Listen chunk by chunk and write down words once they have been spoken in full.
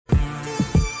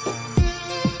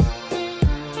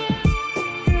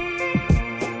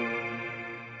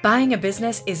Buying a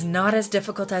business is not as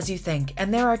difficult as you think,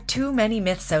 and there are too many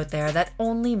myths out there that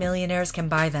only millionaires can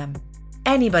buy them.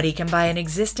 Anybody can buy an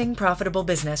existing profitable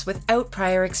business without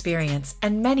prior experience,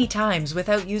 and many times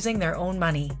without using their own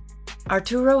money.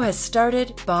 Arturo has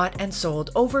started, bought, and sold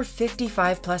over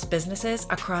 55 plus businesses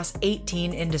across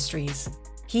 18 industries.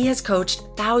 He has coached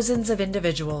thousands of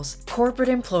individuals, corporate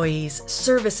employees,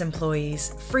 service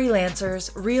employees, freelancers,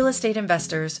 real estate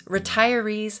investors,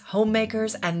 retirees,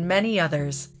 homemakers, and many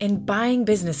others in buying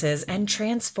businesses and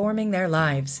transforming their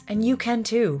lives, and you can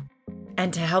too.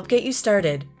 And to help get you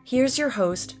started, here's your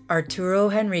host, Arturo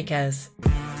Henriquez.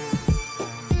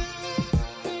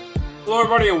 Hello,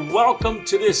 everybody, and welcome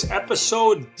to this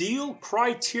episode, Deal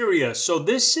Criteria. So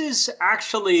this is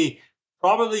actually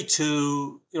probably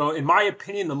in my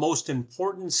opinion, the most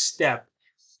important step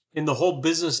in the whole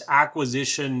business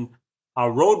acquisition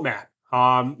roadmap.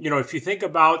 If you think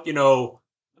about,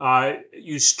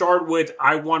 you start with,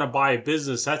 I want to buy a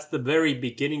business. That's the very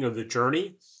beginning of the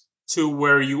journey to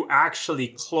where you actually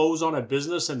close on a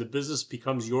business and the business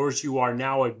becomes yours. You are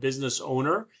now a business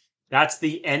owner. That's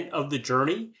the end of the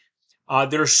journey.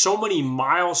 There are so many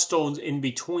milestones in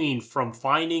between, from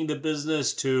finding the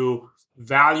business to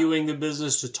valuing the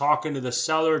business, to talking to the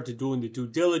seller, to doing the due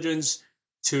diligence,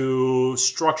 to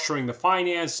structuring the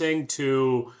financing,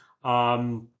 to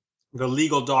the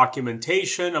legal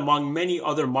documentation, among many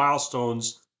other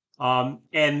milestones.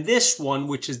 And this one,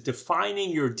 which is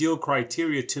defining your deal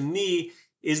criteria, to me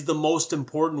is the most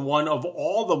important one of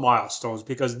all the milestones,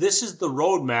 because this is the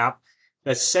roadmap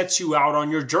that sets you out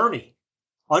on your journey.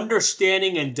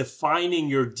 Understanding and defining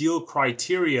your deal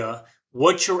criteria,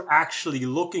 what you're actually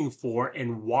looking for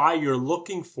and why you're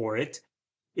looking for it,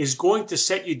 is going to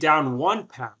set you down one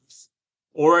path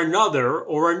or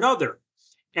another.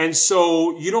 And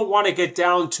so you don't want to get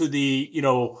down to the,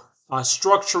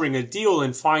 structuring a deal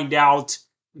and find out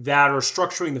that, or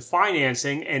structuring the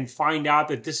financing and find out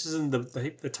that this isn't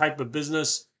the type of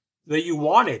business that you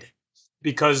wanted,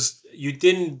 because you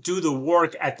didn't do the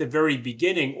work at the very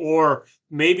beginning. Or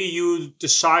maybe you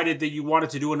decided that you wanted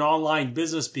to do an online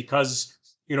business because,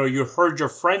 you heard your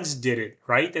friends did it,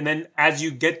 right? And then as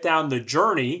you get down the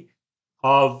journey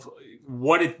of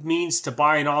what it means to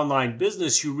buy an online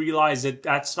business, you realize that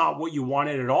that's not what you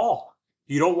wanted at all.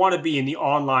 You don't want to be in the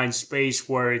online space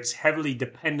where it's heavily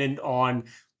dependent on,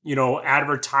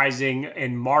 advertising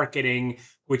and marketing,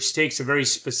 which takes a very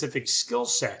specific skill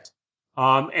set.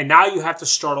 And now you have to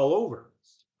start all over,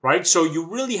 right? So you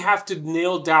really have to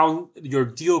nail down your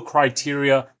deal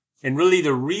criteria and really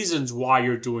the reasons why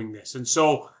you're doing this. And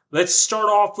so let's start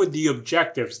off with the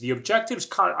objectives. The objectives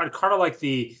are kind of like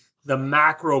the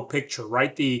macro picture,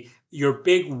 right? Your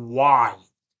big why,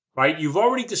 right? You've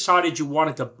already decided you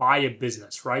wanted to buy a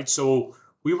business, right? So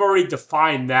we've already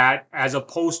defined that, as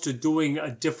opposed to doing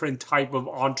a different type of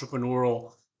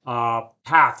entrepreneurial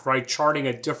path, right? Charting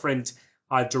a different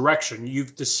direction.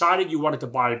 You've decided you wanted to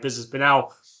buy a business, but now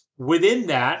within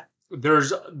that,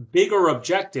 there's bigger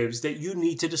objectives that you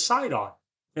need to decide on.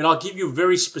 And I'll give you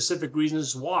very specific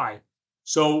reasons why.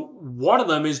 So one of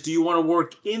them is, do you want to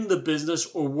work in the business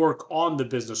or work on the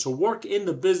business? So work in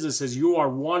the business as you are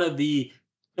one of the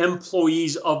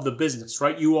employees of the business,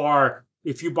 right? You are,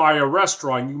 if you buy a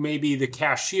restaurant, you may be the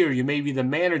cashier, you may be the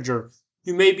manager,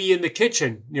 you may be in the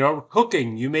kitchen,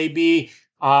 cooking, you may be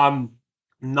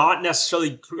not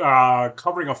necessarily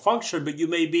covering a function, but you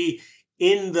may be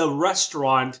in the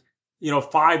restaurant,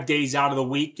 5 days out of the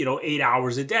week, 8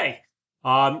 hours a day.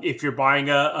 If you're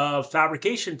buying a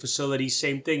fabrication facility,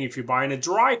 same thing. If you're buying a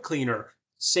dry cleaner,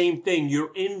 same thing.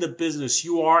 You're in the business.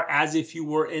 You are as if you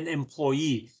were an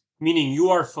employee, meaning you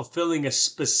are fulfilling a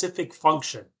specific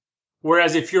function.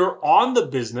 Whereas if you're on the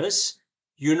business,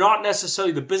 you're not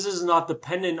necessarily, the business is not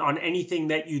dependent on anything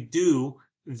that you do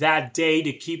that day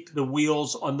to keep the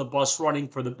wheels on the bus running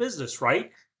for the business,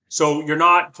 right? So you're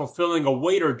not fulfilling a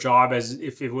waiter job as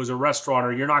if it was a restaurant,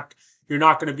 or you're not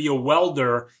going to be a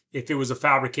welder if it was a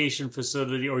fabrication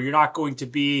facility, or you're not going to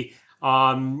be,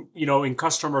 in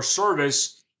customer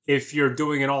service if you're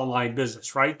doing an online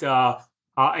business, right?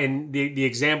 And the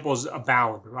examples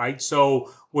abound, right?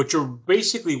 So what you're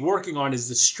basically working on is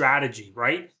the strategy,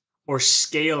 right? Or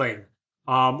scaling,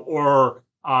 or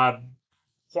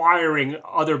acquiring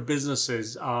other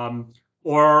businesses,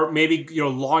 or maybe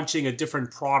launching a different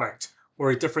product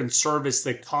or a different service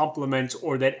that complements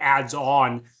or that adds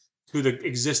on to the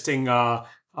existing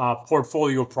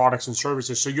portfolio of products and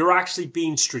services. So you're actually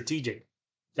being strategic.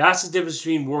 That's the difference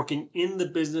between working in the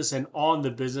business and on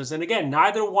the business. And again,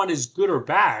 neither one is good or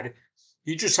bad.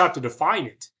 You just have to define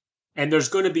it. And there's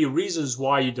going to be reasons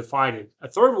why you define it. A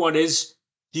third one is,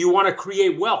 do you want to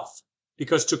create wealth?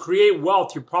 Because to create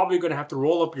wealth, you're probably going to have to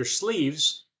roll up your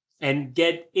sleeves and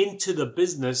get into the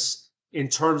business in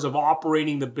terms of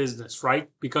operating the business, right?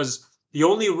 Because the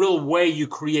only real way you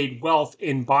create wealth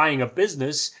in buying a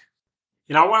business,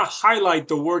 and I want to highlight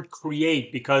the word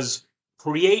create, because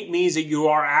create means that you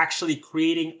are actually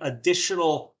creating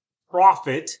additional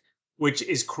profit, which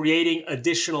is creating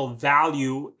additional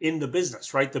value in the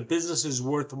business, right? The business is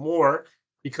worth more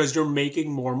because you're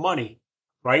making more money,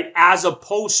 right? As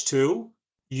opposed to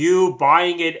you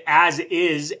buying it as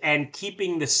is and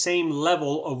keeping the same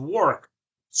level of work.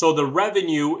 So the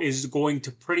revenue is going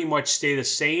to pretty much stay the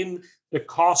same. The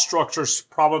cost structure is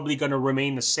probably going to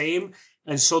remain the same.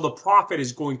 And so the profit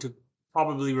is going to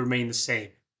probably remain the same.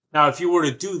 Now, if you were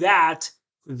to do that,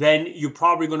 then you're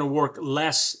probably going to work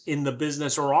less in the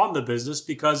business or on the business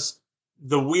because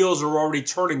the wheels are already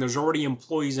turning. There's already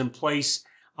employees in place.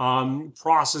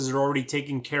 Processes are already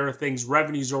taking care of things.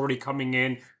 Revenue's already coming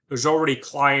in. There's already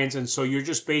clients. And so you're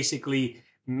just basically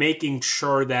making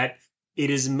sure that it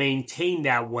is maintained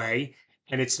that way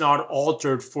and it's not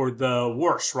altered for the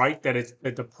worse, right? That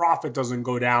the profit doesn't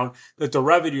go down, that the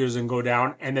revenue doesn't go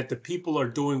down, and that the people are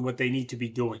doing what they need to be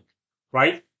doing,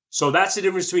 right? So that's the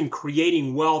difference between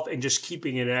creating wealth and just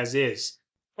keeping it as is.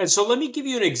 And so let me give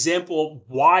you an example of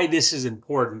why this is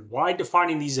important, why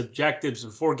defining these objectives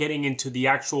before getting into the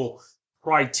actual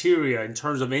criteria in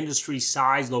terms of industry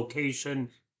size, location,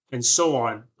 and so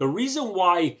on. The reason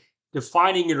why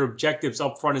defining your objectives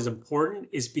upfront is important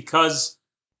is because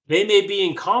they may be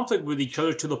in conflict with each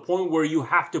other to the point where you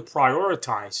have to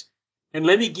prioritize. And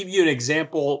let me give you an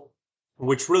example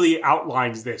which really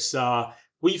outlines this.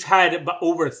 We've had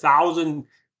over 1,000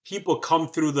 people come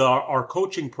through our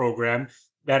coaching program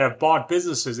that have bought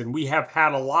businesses, and we have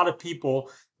had a lot of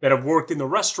people that have worked in the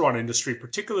restaurant industry,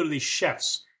 particularly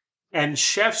chefs. And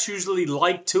chefs usually they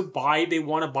want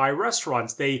to buy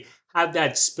restaurants. They have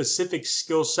that specific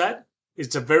skill set.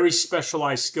 It's a very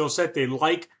specialized skill set. They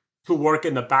like to work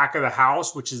in the back of the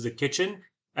house, which is the kitchen,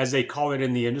 as they call it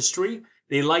in the industry.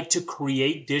 They like to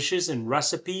create dishes and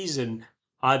recipes, and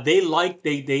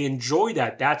they enjoy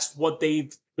that. That's what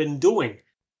they've been doing.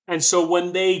 And so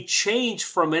when they change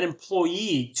from an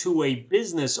employee to a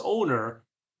business owner,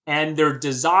 and their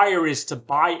desire is to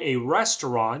buy a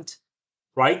restaurant,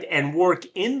 right, and work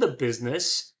in the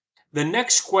business, the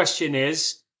next question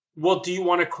is, well, do you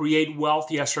want to create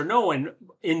wealth? Yes or no? And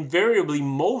invariably,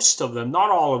 most of them, not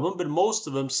all of them, but most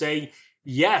of them say,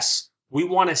 yes, we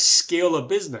want to scale a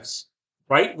business,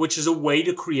 right? Which is a way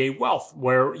to create wealth,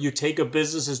 where you take a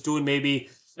business that's doing maybe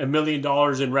 $1 million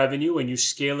in revenue and you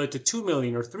scale it to 2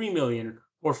 million or 3 million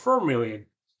or 4 million.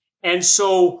 And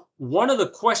so one of the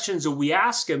questions that we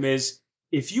ask them is,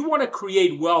 if you want to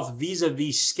create wealth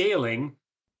vis-a-vis scaling,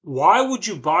 why would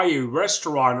you buy a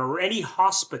restaurant or any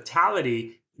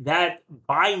hospitality that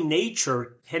by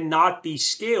nature cannot be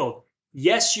scaled?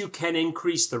 Yes, you can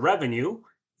increase the revenue.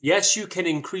 Yes, you can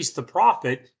increase the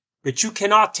profit, but you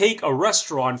cannot take a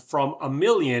restaurant from 1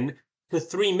 million to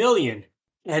 3 million.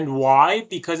 And why?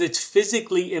 Because it's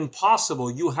physically impossible.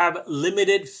 You have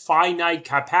limited finite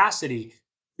capacity.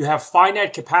 You have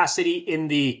finite capacity in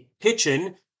the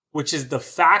kitchen, which is the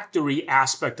factory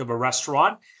aspect of a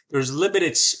restaurant. There's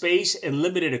limited space and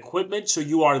limited equipment, so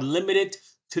you are limited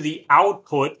to the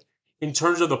output in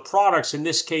terms of the products, in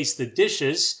this case, the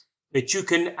dishes, that you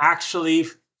can actually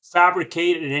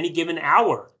fabricate in any given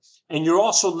hour. And you're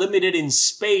also limited in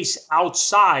space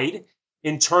outside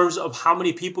in terms of how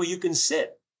many people you can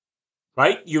sit,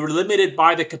 right? You're limited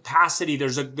by the capacity.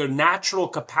 There's the natural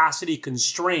capacity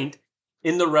constraint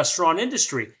in the restaurant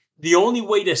industry. The only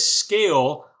way to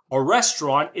scale a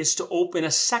restaurant is to open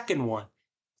a second one.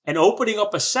 And opening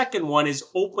up a second one is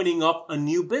opening up a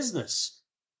new business.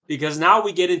 Because now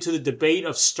we get into the debate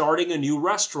of starting a new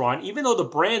restaurant. Even though the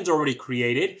brand's already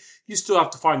created, you still have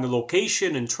to find the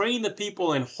location and train the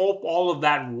people and hope all of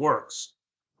that works,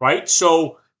 right?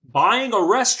 So buying a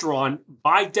restaurant,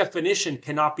 by definition,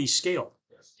 cannot be scaled.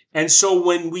 And so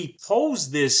when we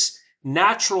pose this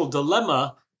natural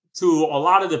dilemma to a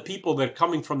lot of the people that are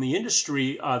coming from the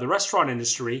industry, the restaurant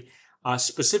industry,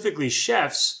 specifically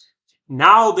chefs,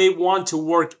 now they want to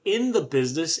work in the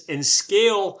business and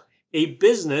scale a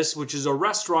business, which is a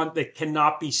restaurant that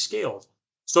cannot be scaled.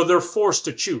 So they're forced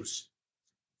to choose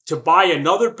to buy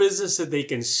another business that they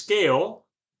can scale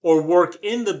or work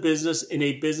in the business in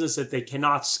a business that they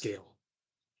cannot scale.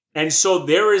 And so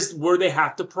there is where they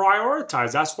have to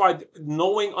prioritize. That's why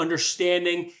knowing,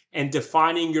 understanding, and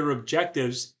defining your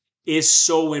objectives is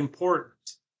so important.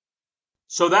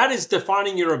 So that is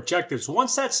defining your objectives.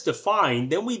 Once that's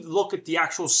defined, then we look at the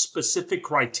actual specific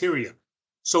criteria.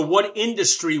 So what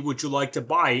industry would you like to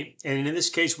buy? And in this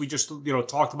case, we just,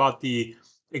 talked about the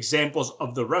examples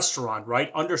of the restaurant,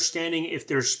 right? Understanding if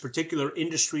there's particular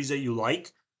industries that you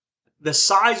like. The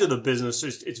size of the business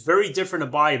is, it's very different to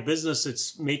buy a business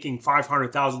that's making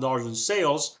 $500,000 in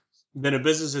sales than a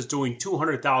business that's doing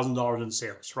 $200,000 in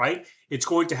sales, right? It's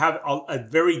going to have a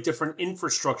very different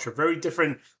infrastructure, very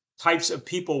different types of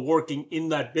people working in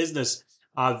that business,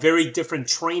 very different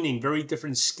training, very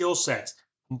different skill sets,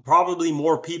 probably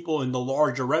more people in the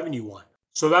larger revenue one.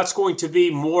 So that's going to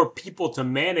be more people to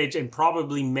manage and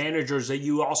probably managers that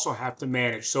you also have to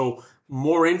manage. So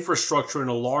more infrastructure in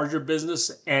a larger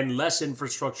business and less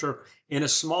infrastructure in a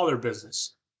smaller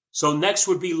business. So next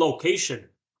would be location.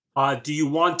 Do you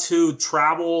want to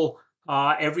travel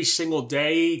every single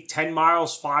day, 10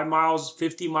 miles, 5 miles,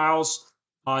 50 miles?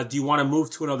 Do you want to move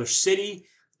to another city?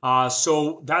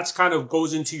 So that's kind of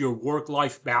goes into your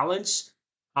work-life balance.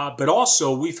 But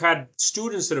also, we've had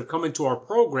students that have come into our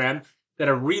program that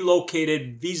have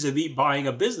relocated vis-a-vis buying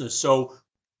a business. So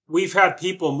we've had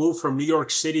people move from New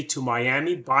York City to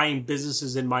Miami, buying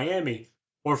businesses in Miami,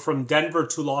 or from Denver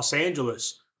to Los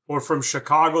Angeles, or from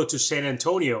Chicago to San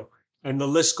Antonio, and the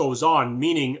list goes on,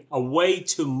 meaning a way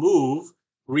to move,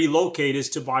 relocate is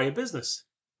to buy a business.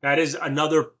 That is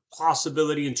another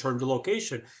possibility in terms of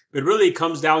location. It really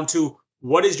comes down to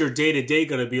what is your day-to-day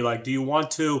going to be like? Do you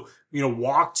want to,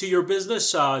 walk to your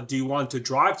business? Do you want to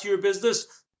drive to your business?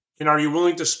 And are you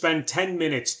willing to spend 10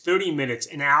 minutes, 30 minutes,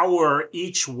 an hour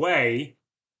each way?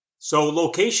 So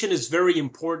location is very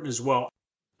important as well.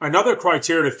 Another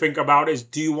criteria to think about is,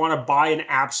 do you want to buy an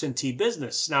absentee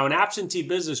business? Now, an absentee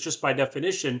business, just by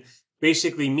definition,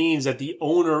 basically means that the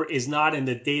owner is not in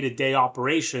the day-to-day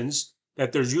operations,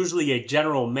 that there's usually a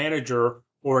general manager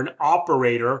or an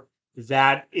operator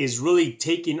that is really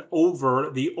taking over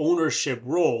the ownership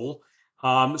role,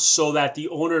 so that the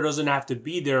owner doesn't have to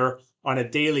be there on a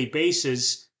daily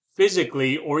basis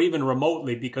physically or even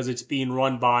remotely because it's being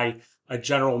run by a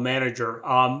general manager.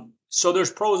 So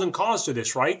there's pros and cons to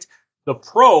this, right? The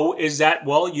pro is that,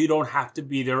 well, you don't have to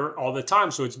be there all the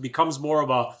time. So it becomes more of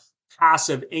a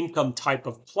passive income type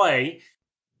of play.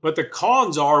 But the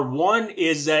cons are, one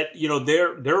is that,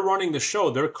 they're running the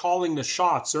show. They're calling the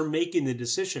shots. They're making the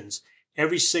decisions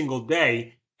every single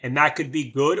day. And that could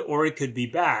be good or it could be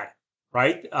bad,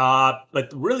 right?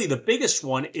 But really the biggest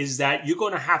one is that you're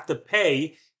going to have to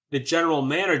pay the general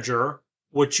manager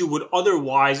what you would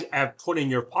otherwise have put in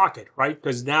your pocket, right?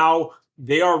 Because now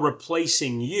they are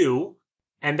replacing you,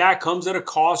 and that comes at a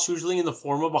cost, usually in the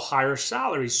form of a higher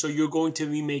salary. So you're going to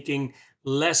be making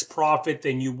less profit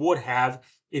than you would have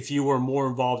if you were more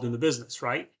involved in the business,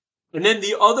 right? And then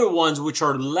the other ones, which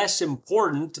are less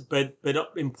important, but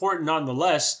important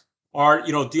nonetheless, are,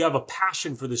 do you have a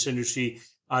passion for this industry?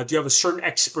 Do you have a certain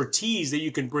expertise that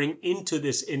you can bring into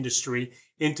this industry,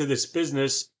 into this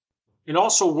business? And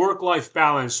also work-life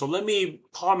balance. So let me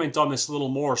comment on this a little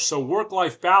more. So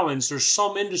work-life balance, there's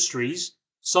some industries,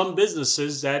 some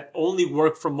businesses that only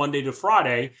work from Monday to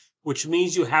Friday, which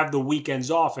means you have the weekends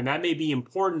off. And that may be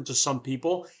important to some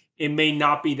people. It may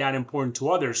not be that important to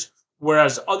others.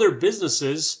 Whereas other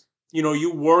businesses,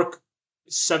 you work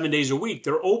 7 days a week.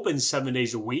 They're open 7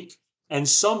 days a week. And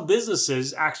some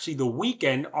businesses, actually the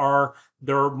weekend are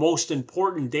their most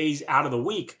important days out of the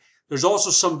week. There's also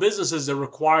some businesses that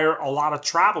require a lot of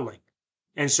traveling.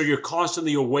 And so you're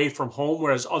constantly away from home,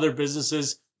 whereas other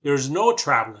businesses, there's no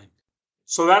traveling.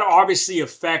 So that obviously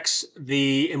affects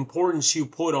the importance you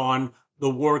put on the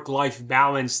work-life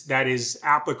balance that is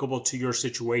applicable to your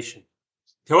situation.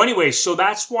 So anyway, so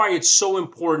that's why it's so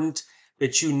important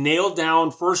that you nail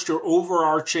down first your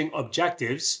overarching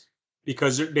objectives,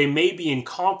 because they may be in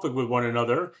conflict with one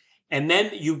another. And then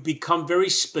you become very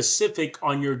specific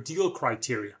on your deal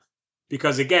criteria.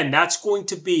 Because again, that's going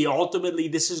to be, ultimately,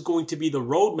 this is going to be the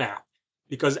roadmap.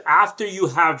 Because after you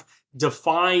have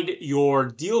defined your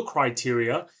deal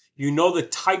criteria, you know the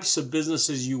types of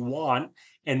businesses you want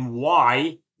and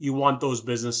why you want those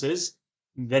businesses.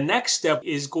 The next step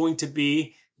is going to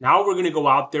be, now we're going to go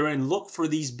out there and look for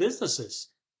these businesses.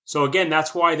 So again,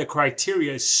 that's why the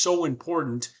criteria is so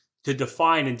important to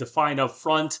define up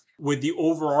front with the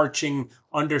overarching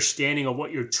understanding of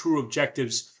what your true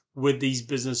objectives with these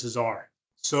businesses are.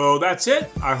 So that's it.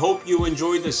 I hope you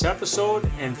enjoyed this episode,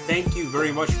 and thank you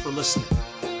very much for listening.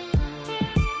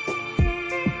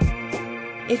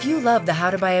 If you love the How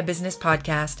to Buy a Business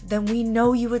podcast, then we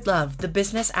know you would love the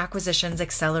Business Acquisitions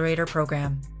Accelerator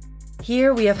program.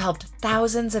 Here we have helped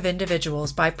thousands of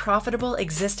individuals buy profitable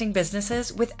existing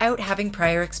businesses without having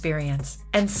prior experience,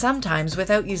 and sometimes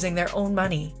without using their own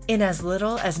money, in as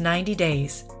little as 90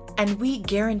 days. And we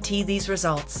guarantee these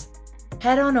results.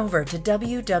 Head on over to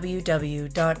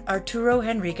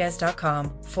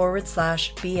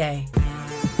www.arturohenriquez.com/BA.